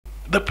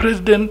the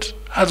president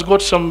has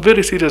got some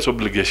very serious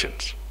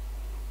obligations.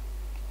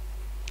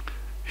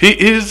 He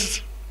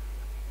is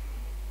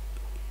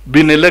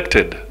been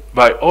elected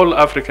by all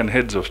African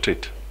heads of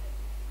state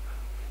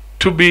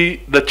to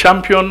be the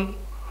champion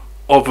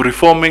of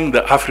reforming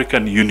the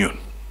African Union.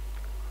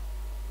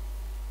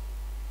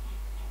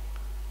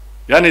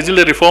 Yani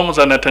zile reforms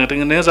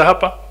anatengeneza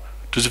hapa,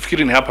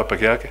 tusifikiri ni hapa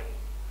peke yake.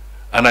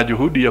 Ana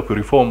juhudi ya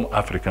kureform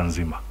Afrika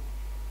nzima.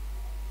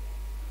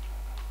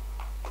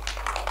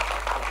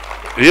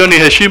 Hiyo ni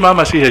heshima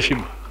ama si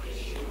heshima?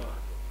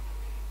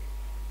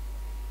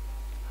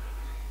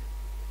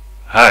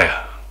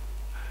 Haya.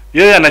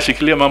 Yeye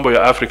anashikilia mambo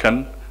ya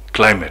African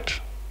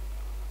climate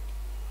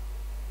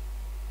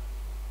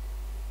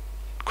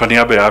kwa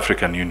niaba ya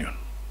African Union.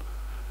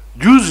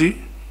 Juzi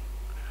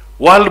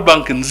World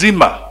Bank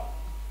nzima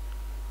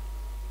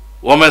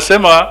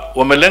wamesema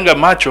wamelenga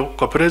macho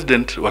kwa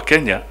president wa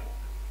Kenya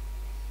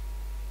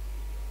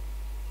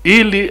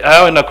ili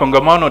awe na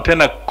kongamano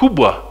tena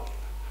kubwa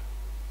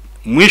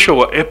mwisho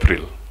wa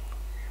April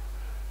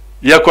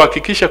ya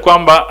kuhakikisha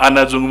kwamba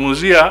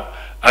anazungumzia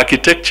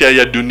architecture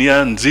ya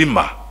dunia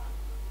nzima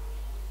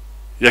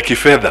ya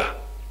kifedha,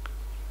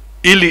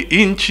 ili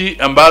inchi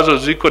ambazo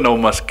ziko na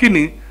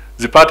umaskini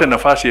zipate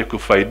nafasi ya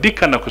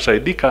kufaidika na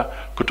kusaidika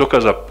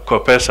kutoka kwa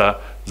pesa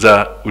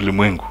za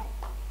ulimwengu.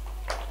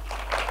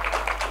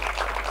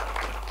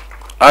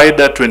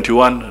 AIDA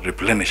 21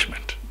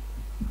 replenishment.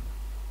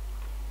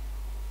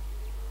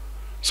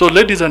 So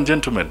ladies and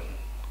gentlemen,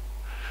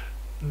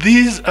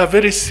 these are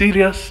very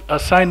serious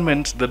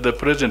assignments that the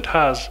president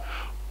has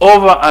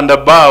over and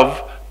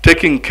above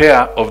taking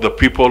care of the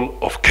people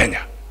of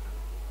Kenya.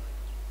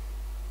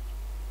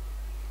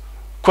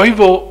 Kwa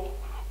hivyo,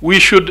 we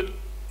should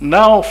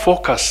now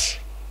focus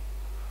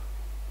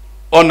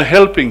on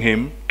helping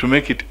him to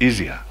make it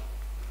easier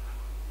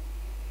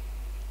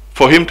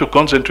for him to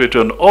concentrate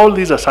on all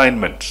these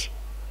assignments.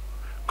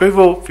 Kwa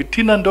hivyo,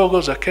 fitina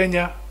ndogo za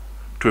Kenya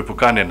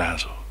tuepukane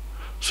nazo.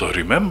 So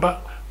remember,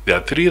 there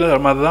are 3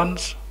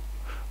 Ramadans,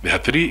 there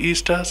are 3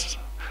 Easters,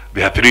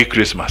 there are 3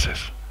 Christmases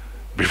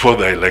before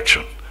the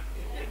election.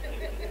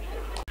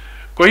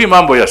 Kwa hii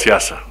mambo ya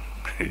siasa,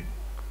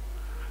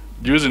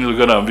 juzi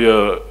nilikuwa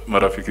naambia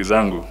marafiki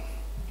zangu,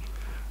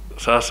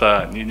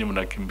 sasa nyinyi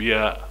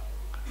mnakimbia.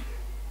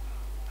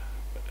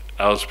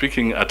 I was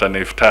speaking at an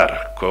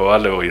iftar kwa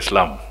wale wa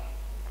Islam.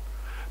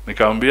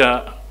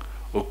 Nikamwambia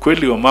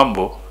ukweli wa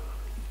mambo,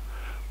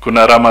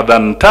 kuna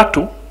Ramadhan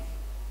 3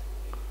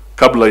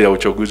 kabla ya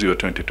uchaguzi wa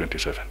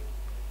 2027.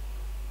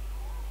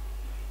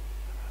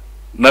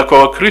 Na kwa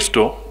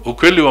Wakristo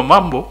ukweli wa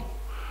mambo,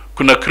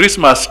 kuna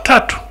Christmas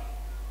 3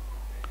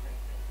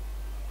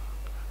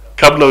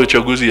 kabla ya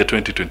uchaguzi ya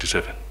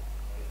 2027.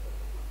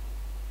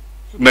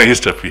 Na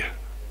Easter pia.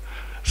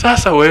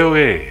 Sasa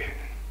wewe,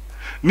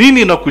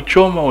 nini na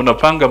kuchoma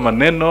unapanga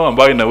maneno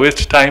ambayo ina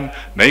waste time,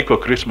 na iko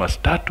Christmas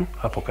 3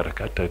 hapo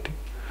katikati,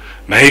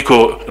 na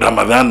iko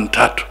Ramadhan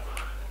 3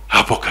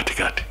 hapo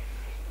katikati.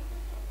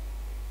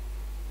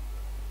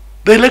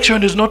 The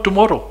election is not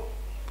tomorrow.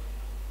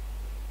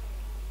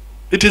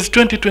 It is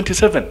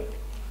 2027.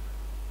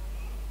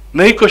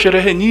 Na iko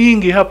sherehe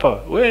nyingi hapa.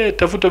 We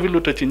tafuta vile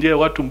utachinjia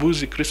watu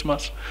mbuzi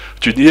Christmas,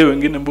 chujie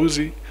wengine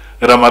mbuzi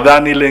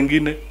Ramadhani ile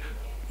nyingine,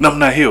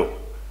 namna hiyo.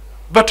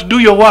 But do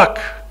your work.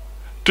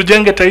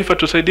 Tujenge taifa,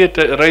 tusaidie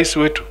rais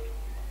wetu.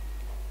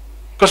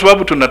 Kwa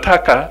sababu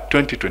tunataka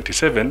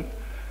 2027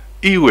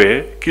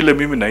 iwe kile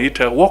mimi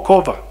naita walk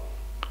over.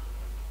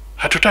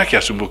 Hatutaki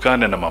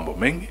asumbukane na mambo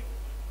mengi.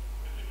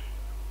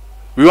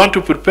 We want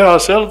to prepare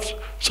ourselves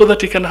so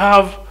that he can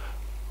have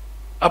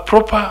a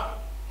proper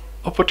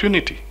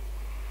opportunity.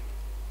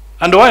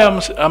 And why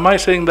am I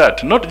saying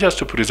that? Not just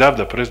to preserve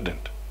the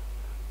president.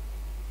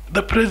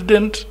 The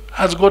president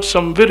has got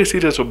some very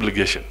serious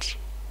obligations.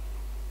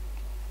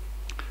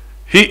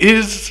 He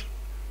is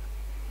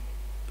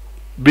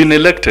been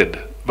elected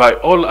by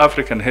all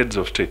African heads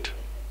of state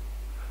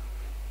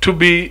to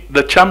be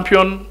the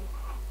champion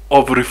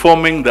of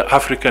reforming the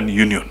African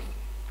Union.